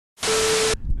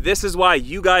This is why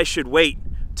you guys should wait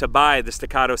to buy the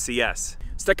Staccato CS.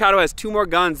 Staccato has 2 more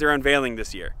guns they're unveiling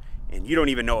this year, and you don't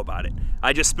even know about it.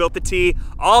 I just spilt the tea.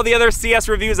 All the other CS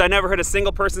reviews, I never heard a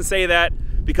single person say that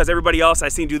because everybody else I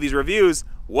seen do these reviews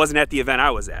wasn't at the event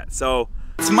I was at. So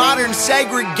it's modern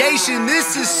segregation.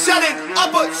 This is setting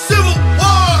up a civil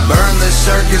war. Burn the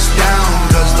circus down,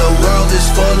 cause the world is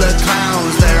full of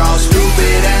clowns. They're all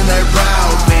stupid and they're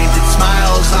proud, painted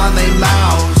smiles on their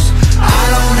mouths. I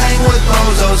don't hang with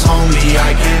bozos, homie,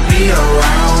 I can't be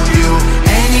around you.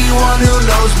 Anyone who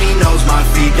knows me knows my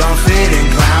feet don't fit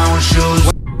in clown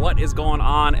shoes. What is going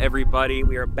on, everybody?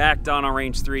 We are back down on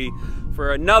range 3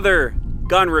 for another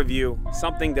gun review,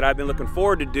 something that I've been looking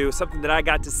forward to do, something that I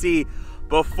got to see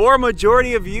before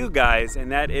majority of you guys,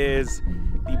 and that is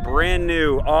the brand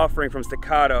new offering from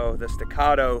Staccato, the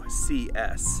Staccato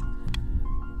CS.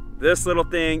 This little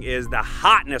thing is the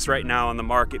hotness right now on the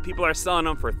market. People are selling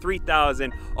them for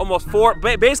 $3,000, almost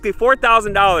basically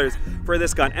 $4,000 for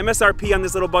this gun. MSRP on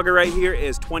this little bugger right here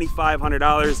is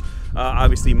 $2,500,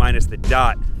 obviously minus the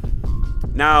dot.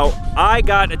 Now, I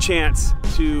got a chance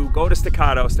to go to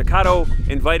Staccato. Staccato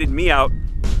invited me out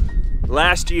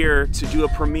last year to do a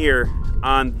premiere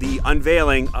on the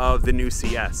unveiling of the new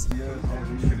CS.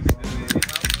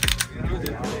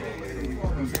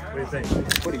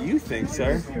 What do you think,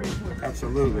 sir?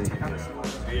 Absolutely.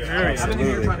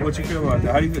 Absolutely. What you feel about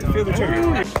that? How do you feel the trigger?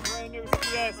 Brand new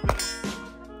CS, man.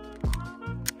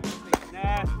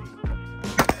 Nasty.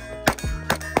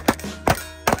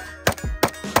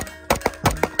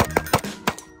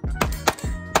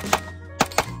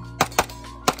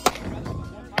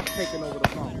 Taking over the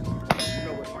phone. You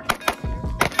know what?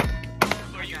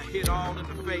 I got hit all in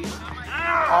the face,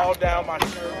 all down my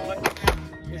shirt.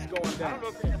 It's going down.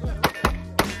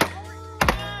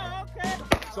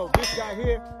 So this guy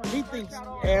here, he thinks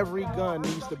every gun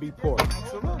needs to be ported.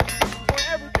 Absolutely.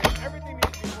 Everything needs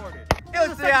to be ported. This is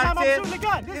the second time I'm shooting the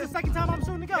gun. This is the second time I'm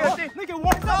shooting the gun. Nigga, warm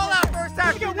up. All out first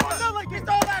time. Nigga, warm up like this.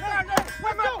 All out first time.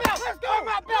 Where's my belt? Let's go. Where's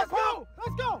my belt? Let's go.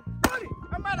 Let's go. Buddy,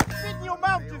 I'm about to spit in your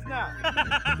mouth just now.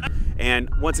 And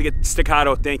once again,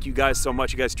 Staccato, thank you guys so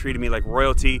much. You guys treated me like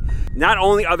royalty. Not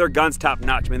only are their guns top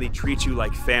notch, man, they treat you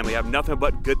like family. I have nothing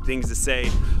but good things to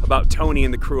say about Tony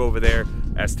and the crew over there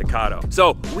at Staccato.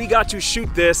 So we got to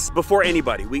shoot this before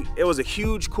anybody. It was a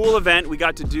huge, cool event. We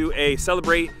got to do a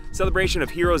celebration of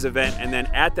heroes event, and then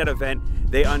at that event,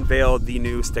 they unveiled the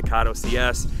new Staccato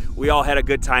CS. We all had a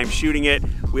good time shooting it.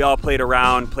 We all played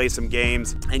around, played some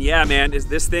games. And yeah, man,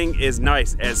 this thing is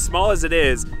nice. As small as it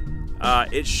is,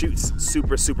 it shoots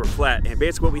super, super flat. And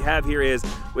basically what we have here is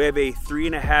we have a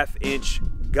 3.5-inch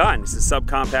gun. It's a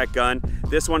subcompact gun.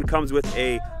 This one comes with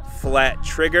a flat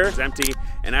trigger. It's empty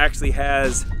and actually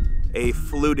has a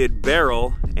fluted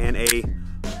barrel and a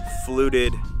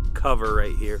fluted cover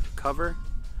right here. Cover?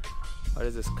 What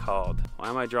is this called? Why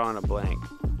am I drawing a blank?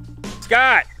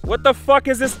 Scott, what the fuck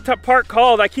is this part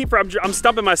called? I'm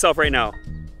stumping myself right now.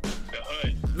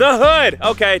 The hood.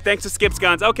 Okay, thanks to Skip's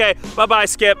Guns. Okay, bye-bye,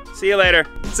 Skip. See you later.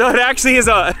 So it actually is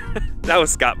a, that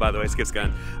was Scott, by the way, Skip's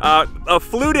Gun. A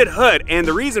fluted hood, and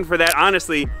the reason for that,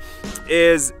 honestly,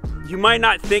 is you might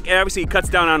not think, obviously it cuts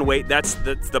down on weight, that's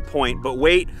the point, but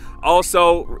weight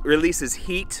also releases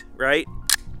heat, right?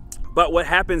 But what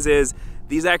happens is,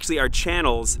 these actually are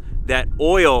channels that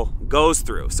oil goes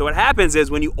through. So what happens is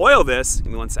when you oil this,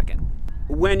 give me 1 second.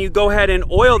 When you go ahead and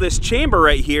oil this chamber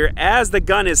right here, as the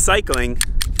gun is cycling,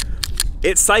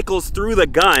 it cycles through the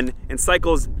gun and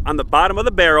cycles on the bottom of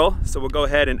the barrel. So we'll go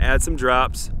ahead and add some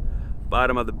drops.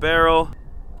 Bottom of the barrel,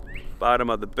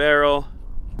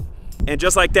 and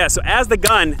just like that. So as the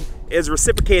gun is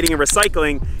reciprocating and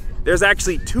recycling, there's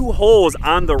actually 2 holes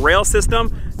on the rail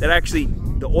system that actually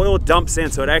the oil dumps in,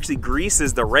 so it actually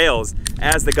greases the rails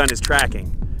as the gun is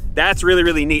tracking. That's really,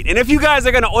 really neat. And if you guys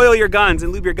are gonna oil your guns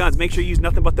and lube your guns, make sure you use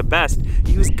nothing but the best.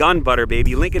 Use gun butter,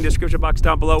 baby. Link in the description box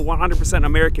down below, 100%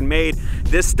 American made.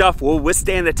 This stuff will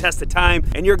withstand the test of time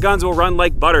and your guns will run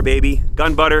like butter, baby.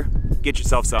 Gun butter, get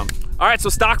yourself some. All right, so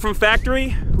stock from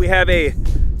factory, we have a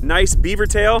nice beaver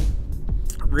tail.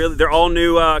 Really, they're all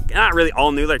new, not really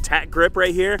all new, they're tack grip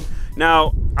right here.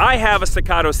 Now, I have a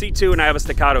Staccato C2 and I have a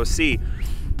Staccato C.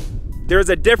 There's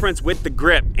a difference with the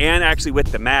grip and actually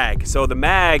with the mag. So the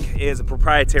mag is a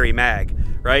proprietary mag,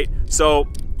 right? So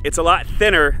it's a lot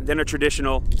thinner than a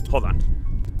traditional, hold on,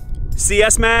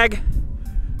 CS mag,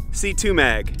 C2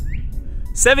 mag.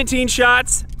 17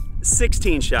 shots,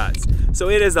 16 shots. So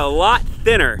it is a lot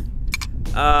thinner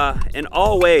in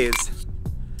all ways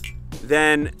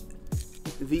than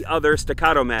the other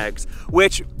Staccato mags,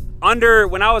 which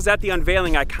when I was at the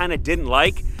unveiling, I kind of didn't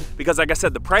like, because like I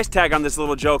said, the price tag on this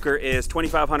little joker is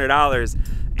 $2,500,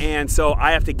 And so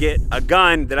I have to get a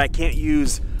gun that I can't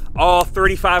use all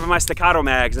 35 of my Staccato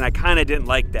mags, and I kind of didn't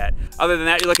like that. Other than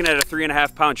that, you're looking at a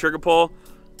 3.5 pound trigger pull.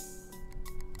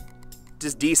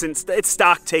 Just decent, it's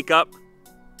stock take up.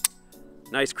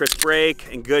 Nice crisp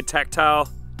break and good tactile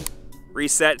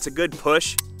reset. It's a good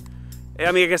push.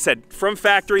 I mean, like I said, from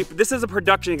factory, this is a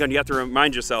production gun, you have to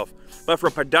remind yourself. But for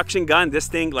a production gun, this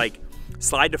thing, like,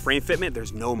 slide to frame fitment,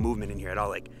 there's no movement in here at all.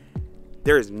 Like,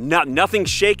 there is nothing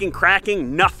shaking,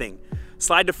 cracking, nothing.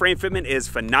 Slide to frame fitment is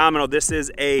phenomenal. This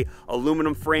is a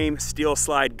aluminum frame steel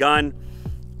slide gun,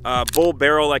 bull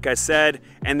barrel, like I said.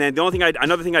 And then the only thing,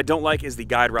 another thing I don't like is the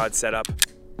guide rod setup.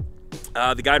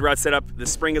 The guide rod setup, the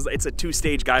spring it's a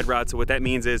 2-stage guide rod. So what that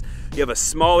means is you have a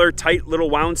smaller, tight little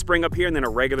wound spring up here, and then a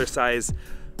regular size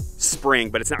spring,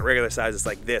 but it's not regular size, it's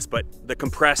like this, but the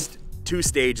compressed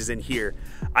 2-stage is in here.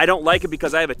 I don't like it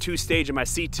because I have a 2-stage in my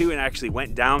C2 and I actually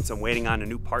went down, so I'm waiting on the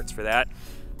new parts for that.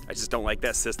 I just don't like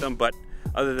that system, but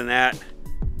other than that,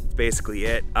 that's basically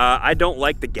it. I don't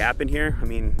like the gap in here. I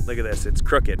mean, look at this, it's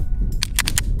crooked.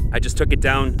 I just took it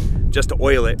down just to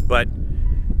oil it, but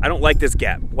I don't like this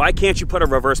gap. Why can't you put a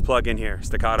reverse plug in here,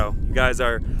 Staccato? You guys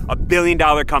are a $1 billion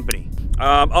company.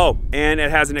 Oh, and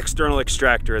it has an external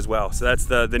extractor as well. So that's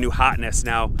the new hotness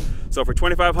now. So for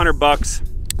 2,500 bucks,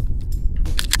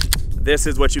 this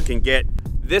is what you can get.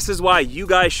 This is why you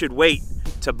guys should wait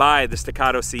to buy the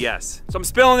Staccato CS. So I'm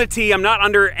spilling the tea. I'm not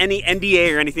under any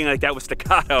NDA or anything like that with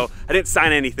Staccato. I didn't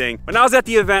sign anything. When I was at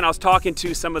the event, I was talking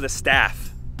to some of the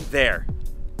staff there,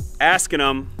 asking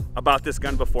them about this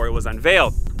gun before it was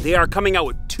unveiled. They are coming out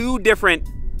with 2 different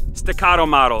Staccato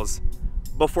models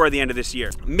before the end of this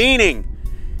year. Meaning,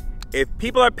 if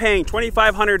people are paying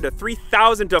 $2,500 to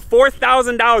 $3,000 to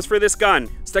 $4,000 for this gun,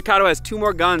 Staccato has 2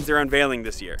 more guns they're unveiling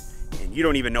this year, and you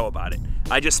don't even know about it.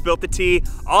 I just spilt the tea.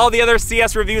 All the other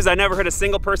CS reviews, I never heard a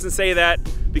single person say that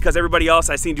because everybody else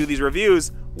I seen do these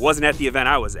reviews wasn't at the event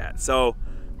I was at. So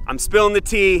I'm spilling the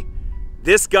tea.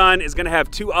 This gun is gonna have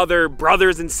 2 other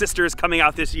brothers and sisters coming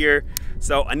out this year.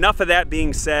 So enough of that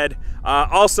being said.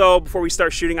 Also, before we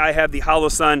start shooting, I have the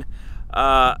Holosun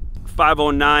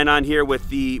 509 on here with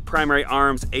the Primary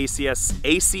Arms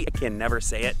I can never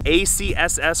say it,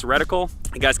 ACSS reticle.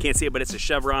 You guys can't see it, but it's a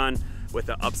chevron with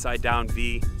an upside down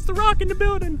V. It's the rock in the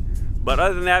building. But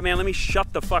other than that, man, let me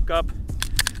shut the fuck up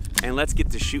and let's get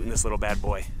to shooting this little bad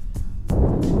boy.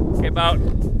 Okay, about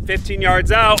 15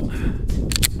 yards out.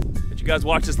 Let you guys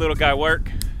watch this little guy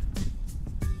work.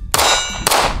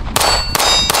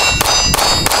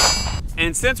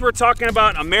 And since we're talking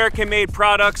about American-made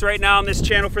products right now on this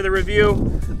channel for the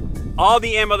review, all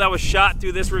the ammo that was shot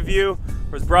through this review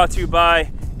was brought to you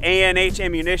by ANH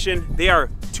Ammunition. They are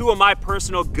 2 of my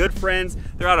personal good friends.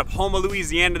 They're out of Houma,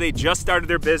 Louisiana. They just started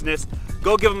their business.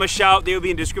 Go give them a shout. They will be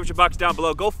in the description box down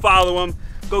below. Go follow them.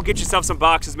 Go get yourself some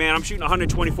boxes, man. I'm shooting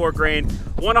 124 grain,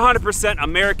 100%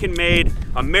 American-made,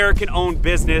 American-owned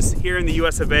business here in the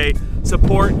US of A.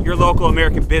 Support your local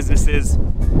American businesses.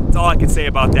 That's all I can say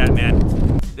about that,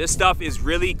 man. This stuff is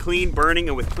really clean burning,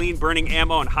 and with clean burning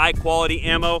ammo and high quality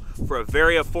ammo for a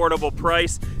very affordable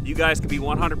price, you guys can be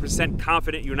 100%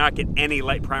 confident you'll not get any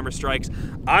light primer strikes.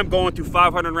 I'm going through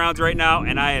 500 rounds right now,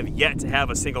 and I have yet to have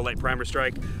a single light primer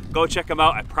strike. Go check them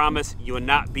out. I promise you will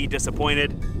not be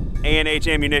disappointed. ANH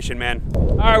Ammunition, man.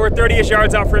 All right, we're 30-ish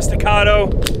yards out for a Staccato.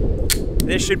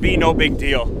 This should be no big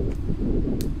deal.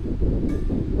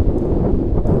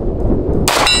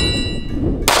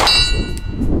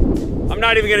 I'm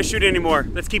not even gonna shoot anymore.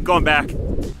 Let's keep going back.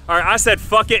 All right, I said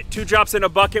fuck it. 2 drops in a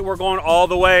bucket. We're going all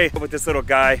the way with this little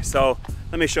guy. So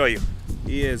let me show you.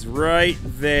 He is right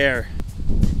there.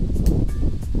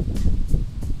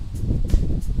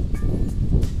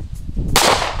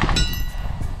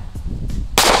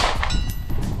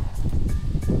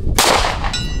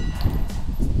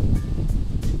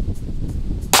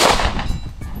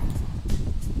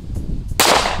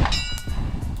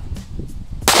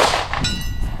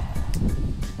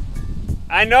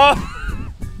 I know.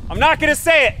 I'm not gonna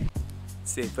say it.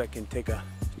 Let's see if I can take a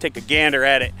gander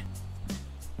at it.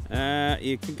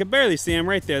 You can barely see him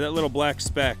right there. That little black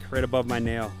speck right above my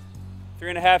nail.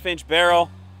 3.5 inch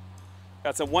barrel.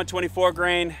 Got some 124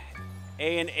 grain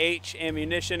A&H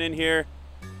ammunition in here.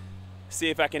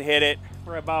 See if I can hit it.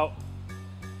 We're about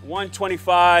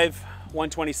 125,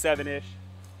 127 ish.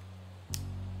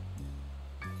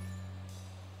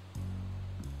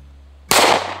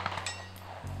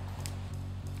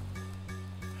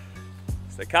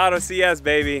 Staccato CS,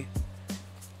 baby.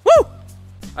 Woo!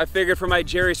 I figured for my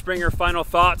Jerry Springer final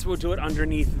thoughts, we'll do it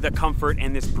underneath the comfort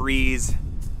and this breeze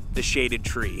the shaded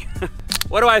tree.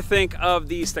 What do I think of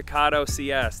the Staccato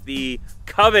CS, the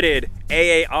coveted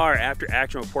AAR after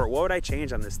action report? What would I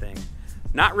change on this thing?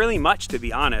 Not really much, to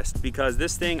be honest, because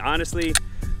this thing honestly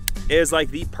is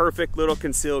like the perfect little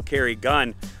concealed carry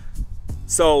gun.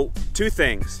 So 2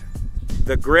 things.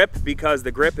 The grip, because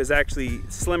the grip is actually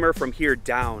slimmer from here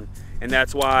down, and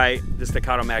that's why the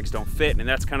Staccato mags don't fit, and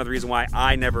that's kind of the reason why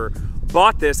I never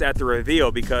bought this at the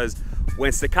reveal, because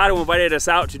when Staccato invited us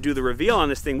out to do the reveal on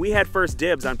this thing, we had first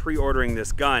dibs on pre-ordering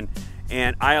this gun,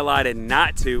 and I allotted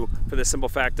not to for the simple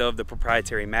fact of the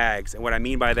proprietary mags. And what I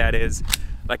mean by that is,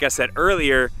 like I said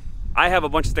earlier, I have a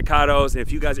bunch of Staccatos, and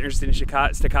if you guys are interested in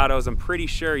Staccatos, I'm pretty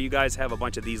sure you guys have a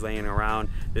bunch of these laying around.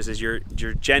 This is your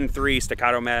Gen 3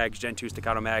 Staccato mags, Gen 2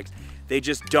 Staccato mags. They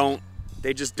just don't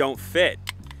fit.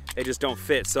 They just don't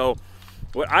fit. So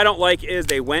what I don't like is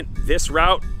they went this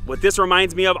route. What this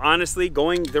reminds me of, honestly,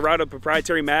 going the route of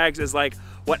proprietary mags is like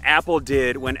what Apple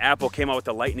did when Apple came out with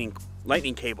the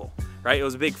lightning cable, right? It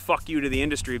was a big fuck you to the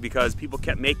industry because people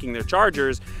kept making their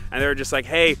chargers and they were just like,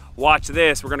 hey, watch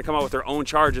this, we're gonna come out with our own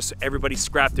chargers. So everybody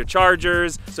scrapped their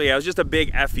chargers. So yeah, it was just a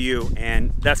big FU,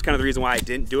 and that's kind of the reason why I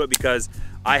didn't do it, because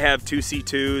I have 2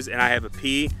 C2s and I have a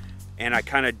P, and I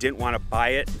kind of didn't want to buy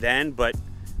it then. But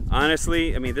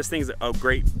honestly, I mean, this thing's a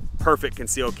great, perfect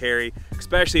concealed carry,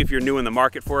 especially if you're new in the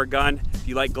market for a gun. If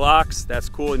you like Glocks, that's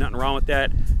cool, nothing wrong with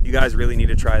that. You guys really need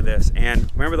to try this.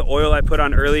 And remember the oil I put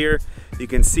on earlier? You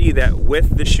can see that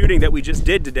with the shooting that we just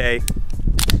did today,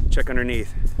 check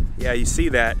underneath. Yeah, you see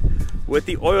that. With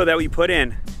the oil that we put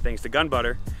in, thanks to gun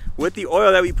butter, with the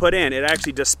oil that we put in, it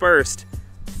actually dispersed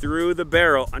through the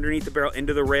barrel, underneath the barrel,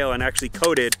 into the rail, and actually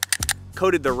coated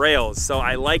the rails. So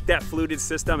I like that fluted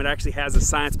system. It actually has a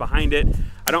science behind it.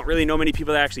 I don't really know many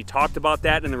people that actually talked about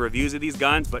that in the reviews of these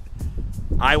guns, but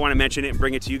I want to mention it and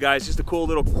bring it to you guys. Just a cool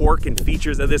little quirk and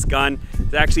features of this gun.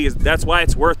 It actually is, that's why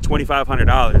it's worth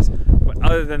 $2,500. But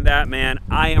other than that, man,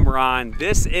 I am Ron.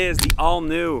 This is the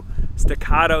all-new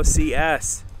Staccato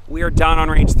CS. We are down on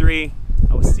range 3.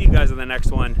 I will see you guys in the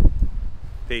next one.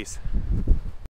 Peace.